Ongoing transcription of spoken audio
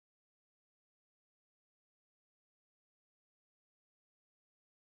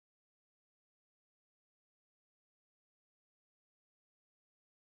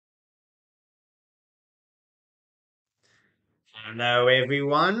Hello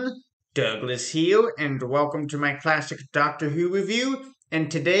everyone, Douglas here, and welcome to my classic Doctor Who review.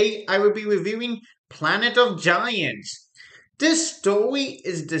 And today I will be reviewing Planet of Giants. This story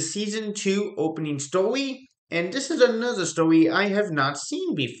is the season 2 opening story, and this is another story I have not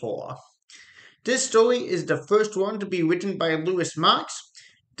seen before. This story is the first one to be written by Lewis Marks.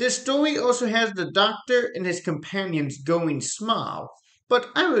 This story also has the Doctor and his companions going small, but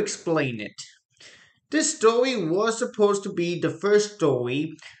I will explain it. This story was supposed to be the first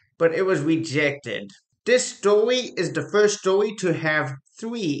story, but it was rejected. This story is the first story to have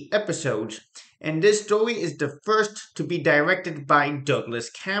 3 episodes, and this story is the first to be directed by Douglas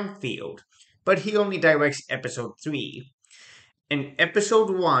Camfield, but he only directs episode 3. In episode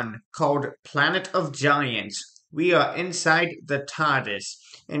 1, called Planet of Giants, we are inside the TARDIS,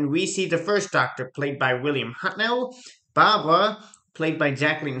 and we see the first Doctor, played by William Hartnell, Barbara, played by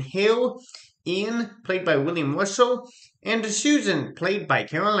Jacqueline Hill, Ian, played by William Russell, and Susan, played by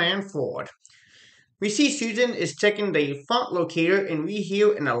Carol Ann Ford. We see Susan is checking the fault locator and we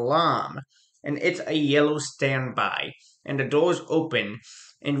hear an alarm, and it's a yellow standby, and the doors open,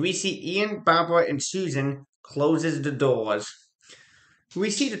 and we see Ian, Barbara, and Susan closes the doors.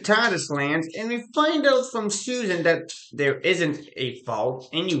 We see the TARDIS lands, and we find out from Susan that there isn't a fault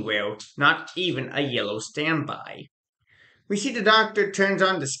anywhere, not even a yellow standby. We see the Doctor turns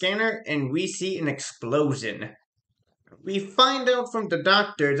on the scanner, and we see an explosion. We find out from the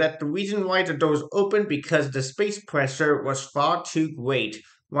Doctor that the reason why the doors opened because the space pressure was far too great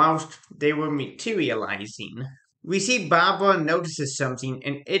whilst they were materializing. We see Barbara notices something,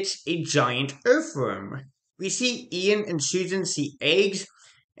 and it's a giant earthworm. We see Ian and Susan see eggs,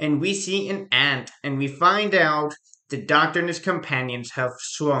 and we see an ant, and we find out the Doctor and his companions have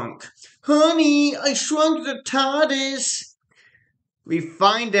shrunk. Honey, I shrunk the TARDIS! We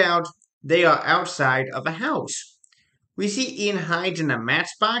find out they are outside of a house. We see Ian hides in a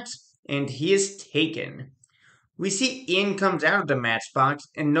matchbox, and he is taken. We see Ian comes out of the matchbox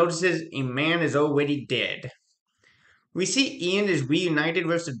and notices a man is already dead. We see Ian is reunited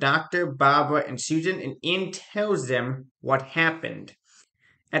with the Doctor, Barbara, and Susan, and Ian tells them what happened.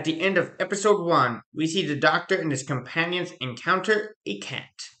 At the end of episode 1, we see the Doctor and his companions encounter a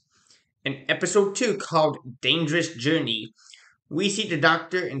cat. In episode 2, called Dangerous Journey, we see the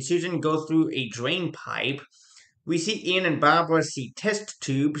Doctor and Susan go through a drain pipe. We see Ian and Barbara see test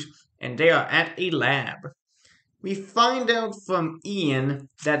tubes, and they are at a lab. We find out from Ian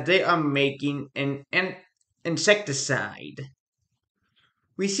that they are making an insecticide.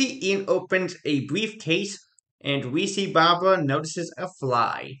 We see Ian opens a briefcase, and we see Barbara notices a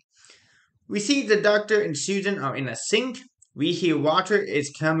fly. We see the Doctor and Susan are in a sink. We hear water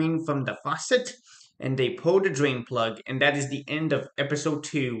is coming from the faucet, and they pull the drain plug, and that is the end of episode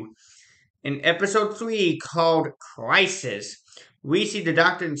 2. In episode 3, called Crisis, we see the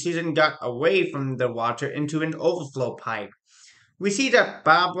Doctor and Susan got away from the water into an overflow pipe. We see that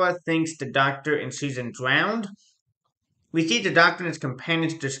Barbara thinks the Doctor and Susan drowned. We see the Doctor and his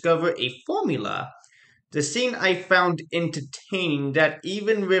companions discover a formula. The scene I found entertaining, that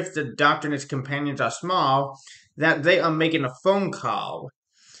even with the Doctor and his companions are small, that they are making a phone call.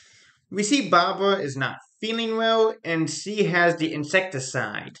 We see Barbara is not feeling well, and she has the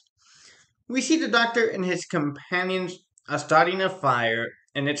insecticide. We see the Doctor and his companions are starting a fire,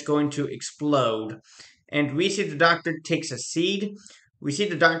 and it's going to explode. And we see the Doctor takes a seed. We see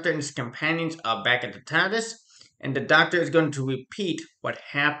the Doctor and his companions are back at the TARDIS, and the Doctor is going to repeat what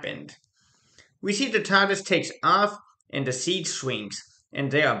happened. We see the TARDIS takes off, and the seed shrinks, and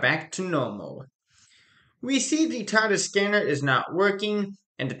they are back to normal. We see the TARDIS scanner is not working,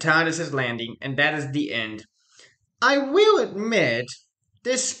 and the TARDIS is landing, and that is the end. I will admit,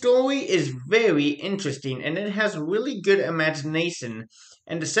 this story is very interesting, and it has really good imagination,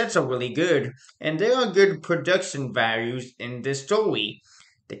 and the sets are really good, and there are good production values in this story.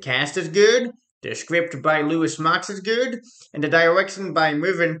 The cast is good, the script by Lewis Marks is good, and the direction by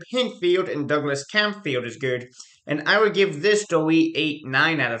Mervyn Pinfield and Douglas Camfield is good, and I would give this story a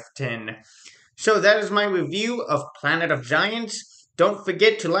 9 out of 10. So that is my review of Planet of Giants. Don't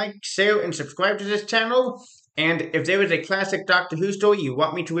forget to like, share, and subscribe to this channel. And if there is a classic Doctor Who story you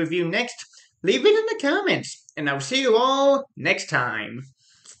want me to review next, leave it in the comments. And I'll see you all next time.